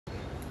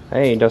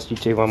Hey,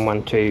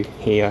 Dusty2112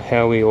 here.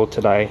 How are we all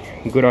today?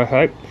 Good, I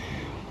hope.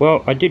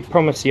 Well, I did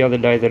promise the other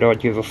day that I'd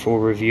give a full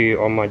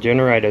review on my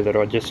generator that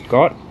I just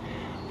got.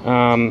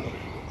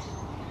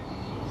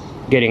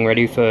 Getting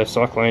ready for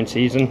cyclone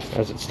season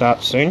as it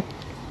starts soon.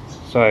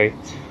 So,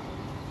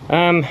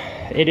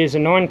 it is a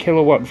 9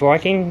 kilowatt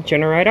Viking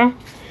generator.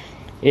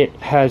 It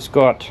has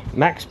got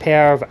max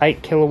power of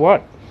 8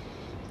 kilowatt.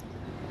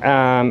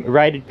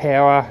 Rated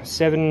power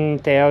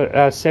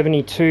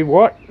 72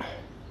 watt.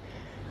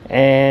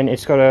 And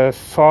it's got a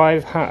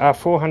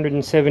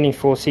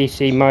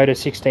 474cc motor,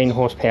 16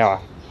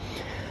 horsepower.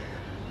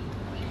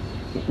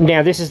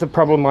 Now this is the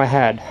problem I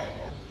had.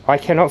 I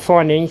cannot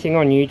find anything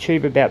on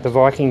YouTube about the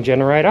Viking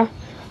generator.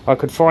 I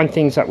could find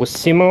things that were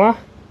similar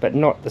but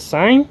not the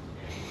same.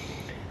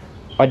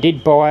 I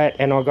did buy it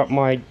and I got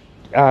my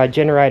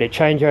generator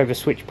changeover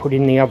switch put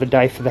in the other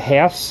day for the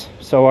house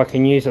so I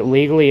can use it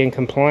legally and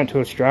compliant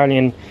to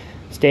Australian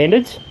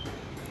standards.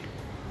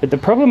 But the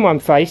problem I'm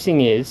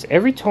facing is,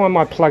 every time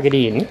I plug it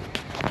in,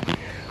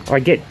 I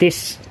get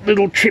this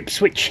little trip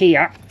switch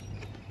here.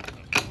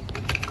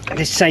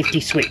 This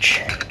safety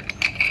switch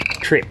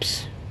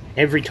trips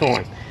every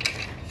time.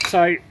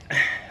 So,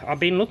 I've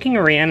been looking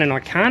around and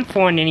I can't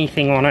find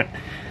anything on it,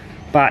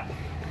 but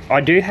I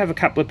do have a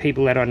couple of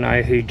people that I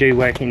know who do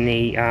work in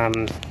the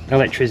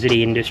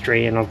electricity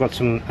industry, and I've got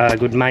some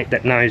good mate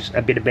that knows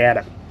a bit about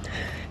it.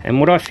 And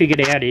what I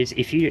figured out is,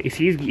 if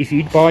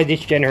you buy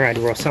this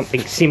generator or something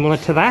similar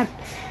to that,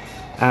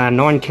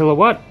 9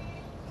 kilowatt,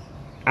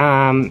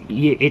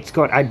 it's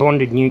got a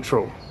bonded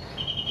neutral.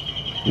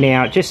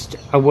 Now, just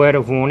a word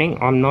of warning,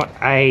 I'm not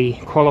a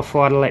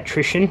qualified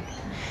electrician,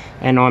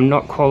 and I'm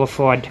not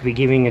qualified to be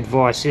giving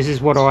advice. This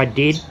is what I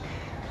did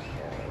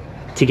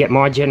to get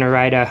my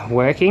generator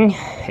working.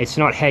 It's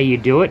not how you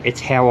do it, it's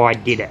how I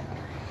did it.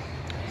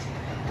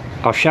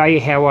 I'll show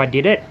you how I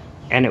did it.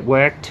 And it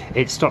worked.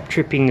 It stopped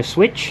tripping the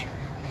switch,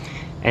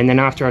 and then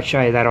after I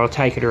show you that, I'll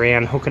take it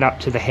around, hook it up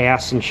to the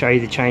house and show you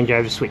the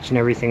changeover switch and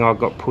everything I've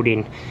got put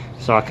in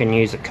so I can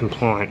use it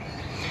compliant.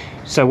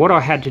 So what I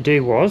had to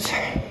do was,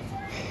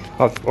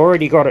 I've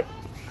already got it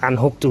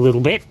unhooked a little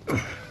bit,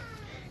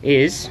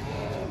 is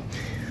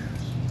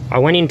I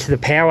went into the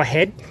power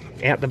head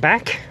out the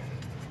back.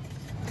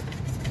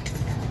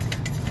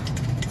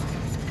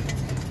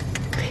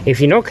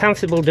 If you're not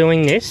comfortable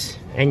doing this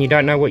and you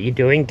don't know what you're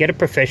doing, get a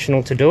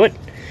professional to do it.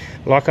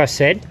 Like I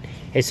said,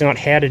 it's not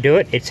how to do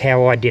it, it's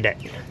how I did it.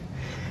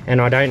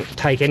 And I don't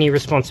take any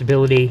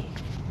responsibility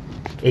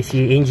if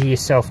you injure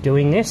yourself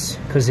doing this,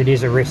 because it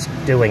is a risk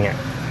doing it.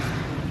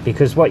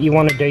 Because what you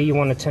want to do, you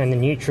want to turn the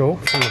neutral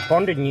from a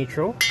bonded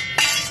neutral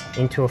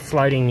into a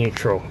floating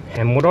neutral.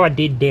 And what I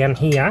did down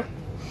here,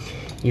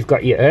 you've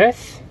got your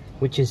earth,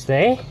 which is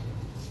there,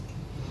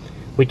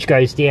 which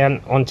goes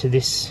down onto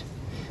this,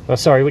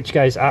 which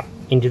goes up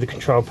into the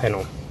control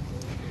panel.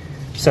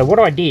 So what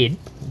I did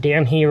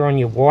down here on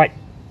your white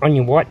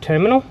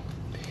terminal,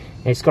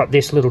 it's got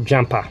this little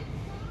jumper.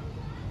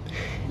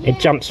 It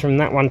jumps from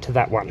that one to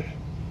that one,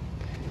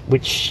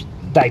 which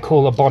they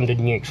call a bonded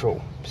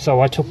neutral.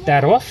 So I took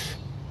that off,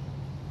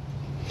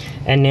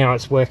 and now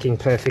it's working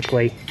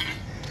perfectly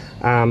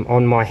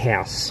on my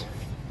house.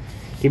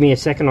 Give me a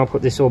second, I'll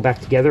put this all back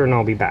together and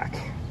I'll be back.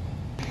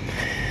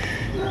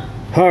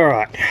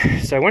 Alright,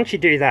 so once you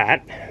do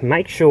that,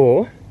 make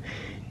sure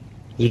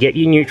you get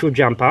your neutral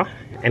jumper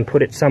and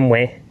put it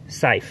somewhere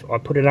safe. I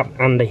put it up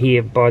under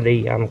here by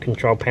the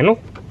control panel,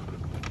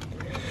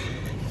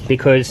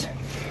 because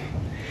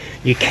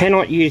you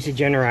cannot use the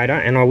generator,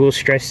 and I will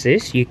stress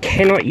this, you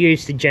cannot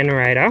use the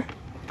generator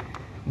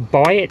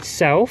by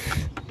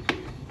itself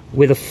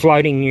with a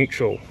floating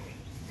neutral.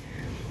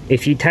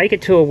 If you take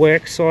it to a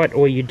work site,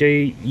 or you do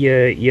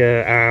your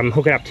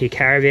hook it up to your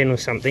caravan or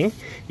something,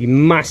 you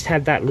must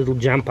have that little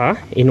jumper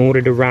in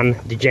order to run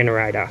the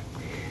generator.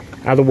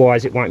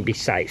 Otherwise it won't be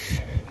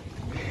safe.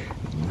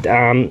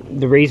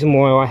 The reason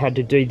why I had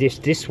to do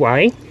this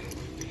way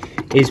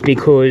is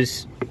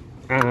because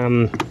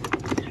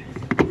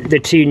the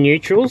two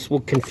neutrals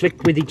will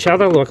conflict with each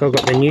other. Like, I've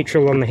got the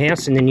neutral on the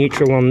house and the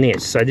neutral on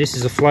this. So this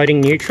is a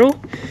floating neutral,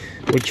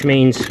 which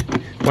means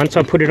once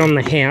I put it on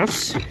the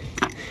house,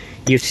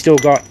 you've still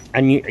got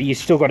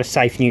a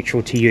safe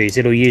neutral to use.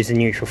 It'll use the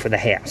neutral for the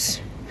house.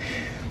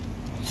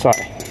 So,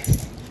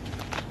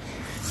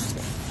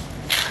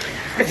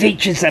 the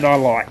features that I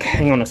like.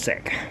 Hang on a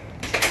sec.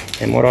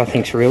 And what I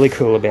think's really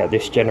cool about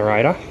this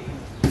generator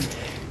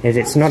is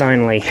it's not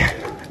only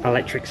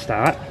electric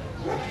start.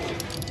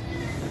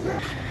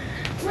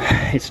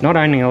 It's not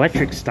only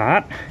electric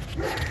start.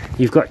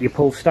 You've got your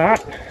pull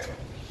start.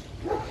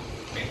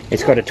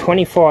 It's got a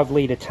 25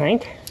 litre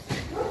tank.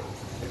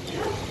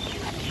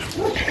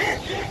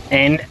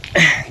 And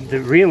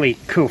the really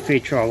cool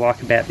feature I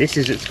like about this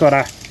is it's got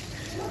a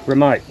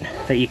remote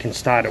that you can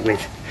start it with.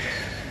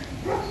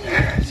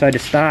 So to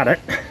start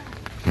it,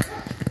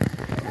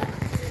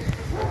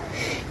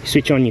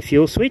 switch on your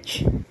fuel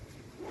switch,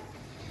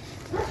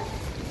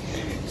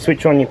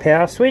 switch on your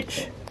power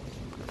switch,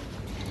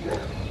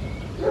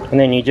 and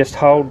then you just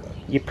hold,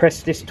 you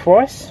press this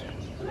twice,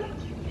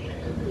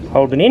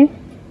 Hold it in.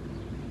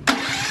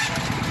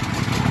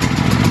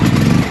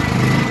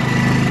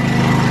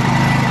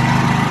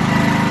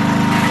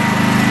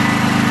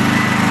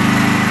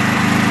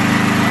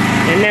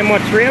 And then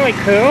what's really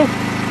cool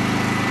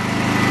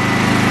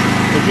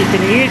is you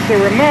can use the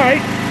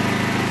remote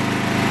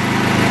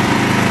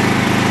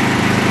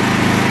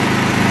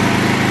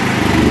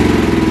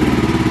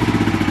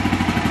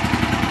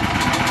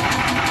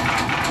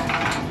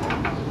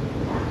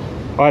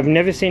I've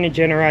never seen a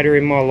generator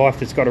in my life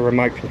that's got a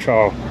remote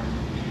control.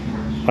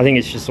 I think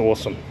it's just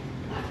awesome.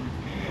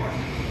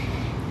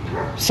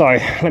 So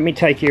let me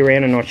take you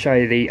around and I'll show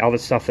you the other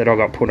stuff that I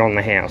got put on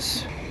the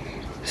house.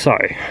 So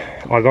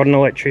I got an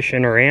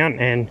electrician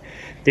around, and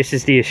this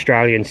is the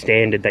Australian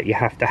standard that you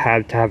have to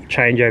have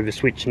changeover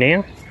switch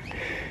now.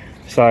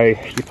 So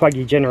you plug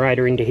your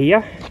generator into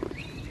here,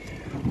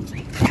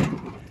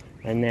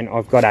 and then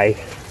I've got a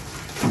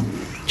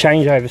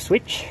changeover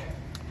switch,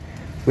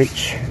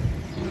 which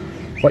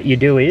what you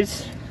do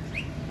is,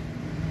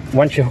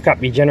 once you hook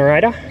up your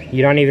generator,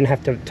 you don't even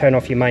have to turn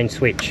off your main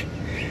switch.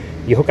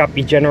 You hook up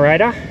your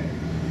generator,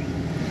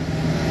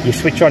 you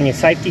switch on your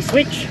safety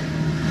switch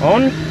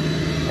on,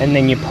 and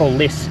then you pull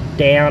this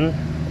down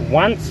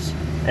once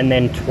and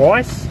then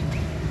twice,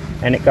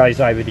 and it goes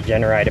over to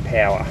generator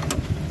power,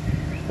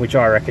 which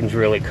I reckon is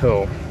really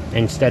cool.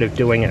 Instead of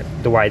doing it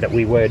the way that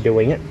we were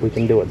doing it, we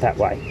can do it that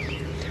way.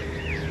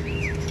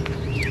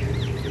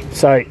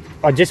 So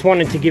I just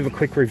wanted to give a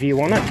quick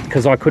review on it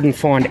because I couldn't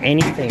find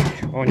anything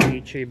on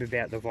YouTube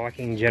about the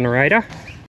Vyking generator.